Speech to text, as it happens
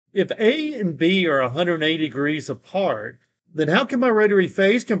If A and B are 180 degrees apart, then how can my rotary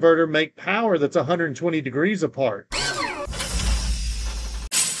phase converter make power that's 120 degrees apart?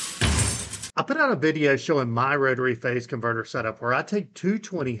 I put out a video showing my rotary phase converter setup where I take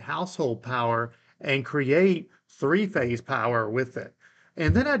 220 household power and create three-phase power with it.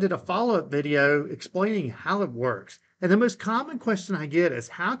 And then I did a follow-up video explaining how it works. And the most common question I get is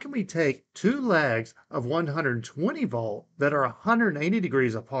how can we take two legs of 120 volt that are 180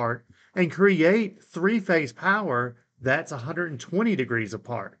 degrees apart and create three-phase power that's 120 degrees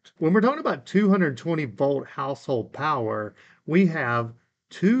apart? When we're talking about 220 volt household power, we have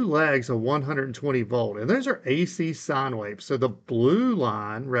two legs of 120 volt, and those are AC sine waves. So the blue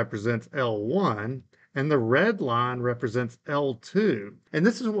line represents L1 and the red line represents L2. And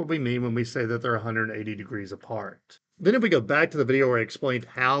this is what we mean when we say that they're 180 degrees apart. Then if we go back to the video where I explained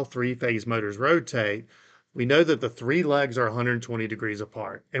how three-phase motors rotate, we know that the three legs are 120 degrees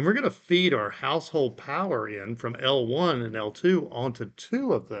apart. And we're going to feed our household power in from L1 and L2 onto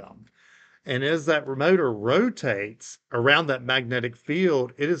two of them. And as that motor rotates around that magnetic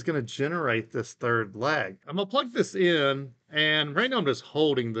field, it is going to generate this third leg. I'm going to plug this in, and right now I'm just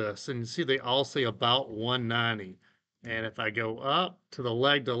holding this, and you see they all say about 190. And if I go up to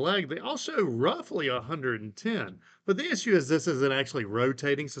leg, they all show roughly 110. But the issue is this isn't actually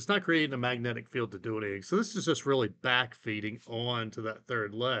rotating, so it's not creating a magnetic field to do anything. So this is just really back feeding on to that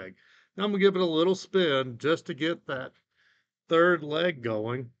third leg. Now I'm going to give it a little spin just to get that third leg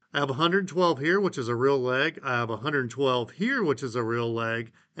going. I have 112 here, which is a real leg. I have 112 here, which is a real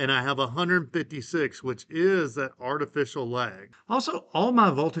leg. And I have 156, which is that artificial leg. Also, all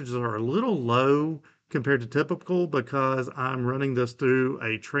my voltages are a little low compared to typical because I'm running this through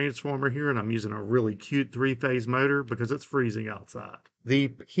a transformer here and I'm using a really cute three-phase motor because it's freezing outside. The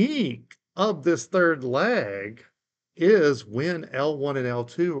peak of this third leg is when L1 and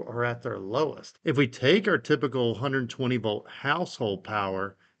L2 are at their lowest. If we take our typical 120 volt household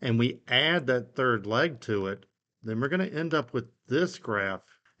power and we add that third leg to it, then we're going to end up with this graph.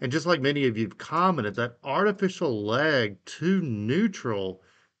 And just like many of you have commented, that artificial leg to neutral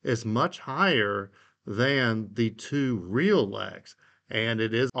is much higher than the two real legs, and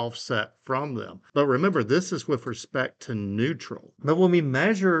it is offset from them. But remember, this is with respect to neutral. But when we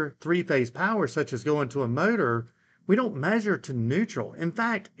measure three-phase power, such as going to a motor, we don't measure to neutral. In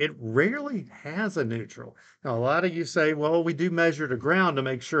fact, it rarely has a neutral. Now, a lot of you say, well, we do measure to ground to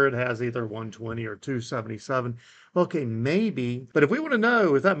make sure it has either 120 or 277. Okay, maybe, but if we want to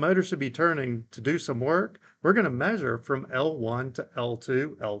know if that motor should be turning to do some work, we're going to measure from L1 to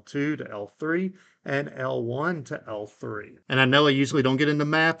L2, L2 to L3, and L1 to L3. And I know I usually don't get into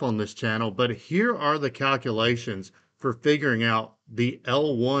math on this channel, but here are the calculations for figuring out the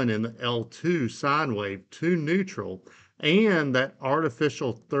L1 and the L2 sine wave to neutral and that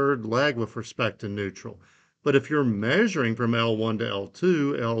artificial third leg with respect to neutral. But if you're measuring from L1 to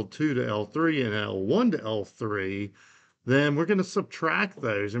L2, L2 to L3, and L1 to L3, then we're going to subtract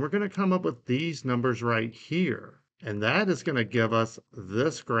those and we're going to come up with these numbers right here. And that is going to give us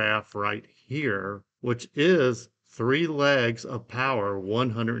this graph right here, which is three legs of power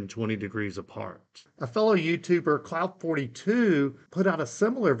 120 degrees apart. A fellow YouTuber, Cloud42, put out a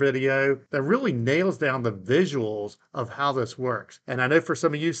similar video that really nails down the visuals of how this works. And I know for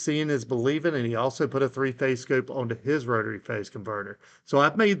some of you, seeing is believing, and he also put a three-phase scope onto his rotary phase converter. So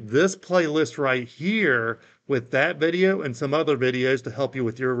I've made this playlist right here with that video and some other videos to help you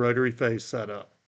with your rotary phase setup.